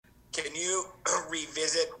can you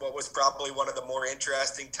revisit what was probably one of the more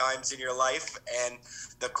interesting times in your life and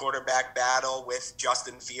the quarterback battle with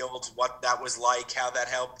Justin Fields, what that was like, how that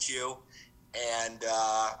helped you, and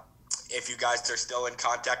if you guys are still in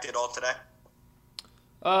contact at all today?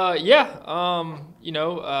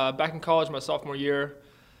 Yeah. Back in college, my sophomore year,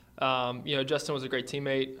 Justin was a great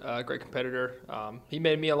teammate, great competitor. He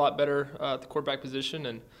made me a lot better at the quarterback position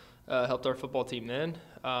and helped our football team then.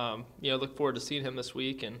 Look forward to seeing him this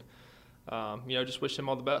week and, just wish him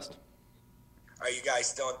all the best. Are you guys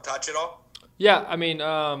still in touch at all? Yeah, I mean,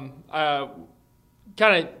 kind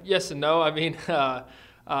of yes and no. I mean, I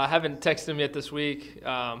haven't texted him yet this week,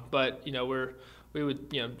 but we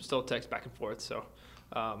would still text back and forth. So,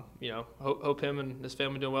 hope him and his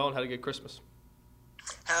family doing well and had a good Christmas.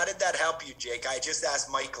 How did that help you, Jake? I just asked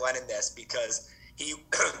Mike Glennon this because he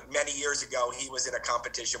many years ago he was in a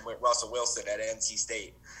competition with Russell Wilson at NC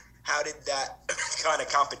State. How did that kind of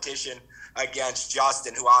competition against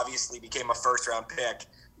Justin, who obviously became a first-round pick,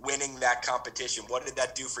 winning that competition, what did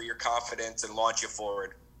that do for your confidence and launch you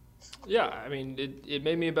forward? Yeah, I mean, it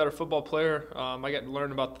made me a better football player. I got to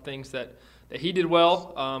learn about the things that he did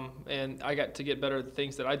well, and I got to get better at the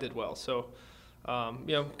things that I did well. So, kind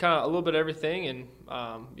of a little bit of everything, and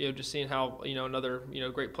just seeing how another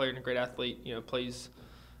great player and a great athlete plays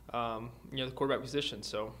the quarterback position.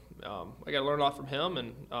 So I got to learn a lot from him,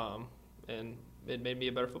 and it made me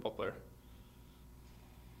a better football player.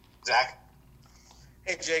 Zach?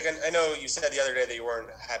 Hey, Jake, I know you said the other day that you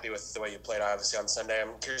weren't happy with the way you played, obviously, on Sunday.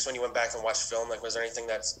 I'm curious, when you went back and watched film, was there anything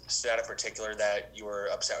that stood out in particular that you were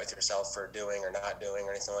upset with yourself for doing or not doing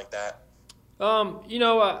or anything like that? I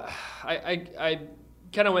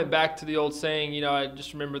kind of went back to the old saying, I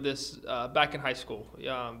just remember this back in high school.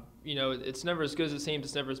 It's never as good as it seems.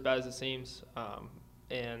 It's never as bad as it seems.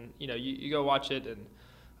 And you go watch it, and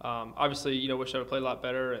obviously, wish I would play a lot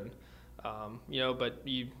better. And but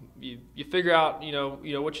you figure out,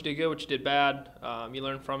 what you did good, what you did bad. You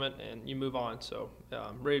learn from it, and you move on. So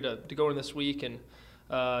I'm ready to go in this week and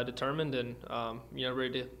determined, and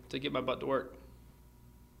ready to get my butt to work.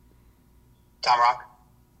 Tom Rock?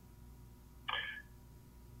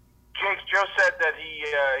 Jake, Joe said that he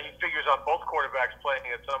figures on both quarterbacks playing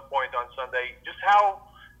at some point on Sunday. Just how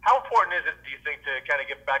important is it, do you think, to kind of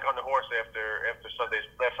get back on the horse after Sunday's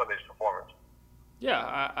performance?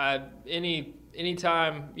 Yeah,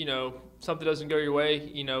 anytime something doesn't go your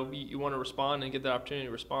way, you want to respond and get that opportunity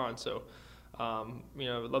to respond. So,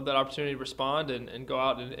 love that opportunity to respond and go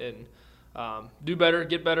out and do better,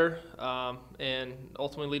 get better, and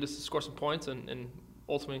ultimately lead us to score some points and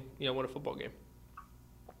ultimately win a football game.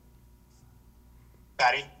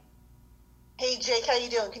 Patty? Hey, Jake, how you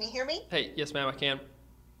doing? Can you hear me? Hey, yes, ma'am, I can.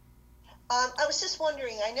 I was just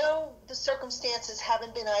wondering, I know the circumstances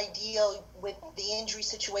haven't been ideal with the injury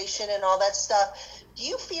situation and all that stuff. Do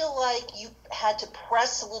you feel like you had to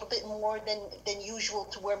press a little bit more than usual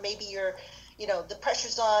to where maybe you're, the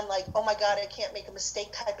pressure's on, like, oh my God, I can't make a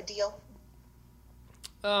mistake type of deal?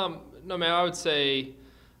 No, man, I would say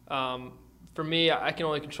for me, I can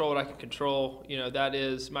only control what I can control. That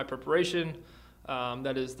is my preparation,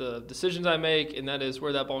 that is the decisions I make, and that is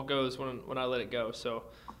where that ball goes when I let it go. So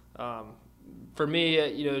for me,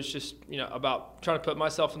 it's just about trying to put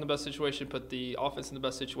myself in the best situation, put the offense in the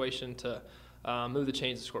best situation to move the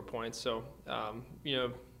chains and score points. So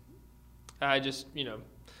I just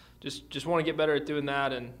just want to get better at doing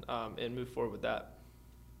that and move forward with that.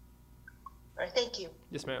 All right, thank you.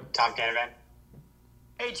 Yes, ma'am. Tom Canavan?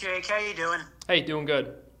 Hey, Jake, how you doing? Hey, doing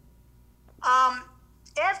good.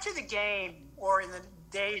 After the game or in the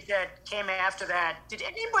days that came after that, did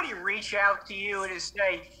anybody reach out to you to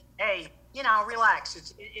say, hey, relax,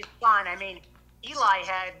 it's fine? I mean, Eli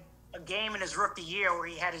had a game in his rookie year where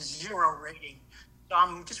he had a 0 rating. So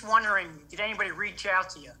I'm just wondering, did anybody reach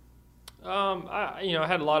out to you? I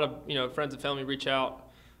had a lot of friends and family reach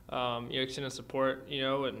out, extending support,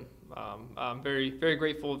 and I'm very, very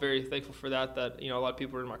grateful, very thankful for that. That a lot of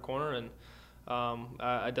people are in my corner, and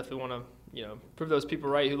I definitely want to prove those people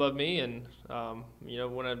right who love me, and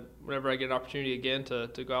whenever I get an opportunity again to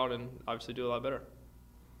go out and obviously do a lot better.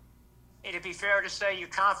 It'd be fair to say your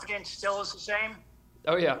confidence still is the same?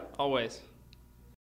 Oh yeah, always.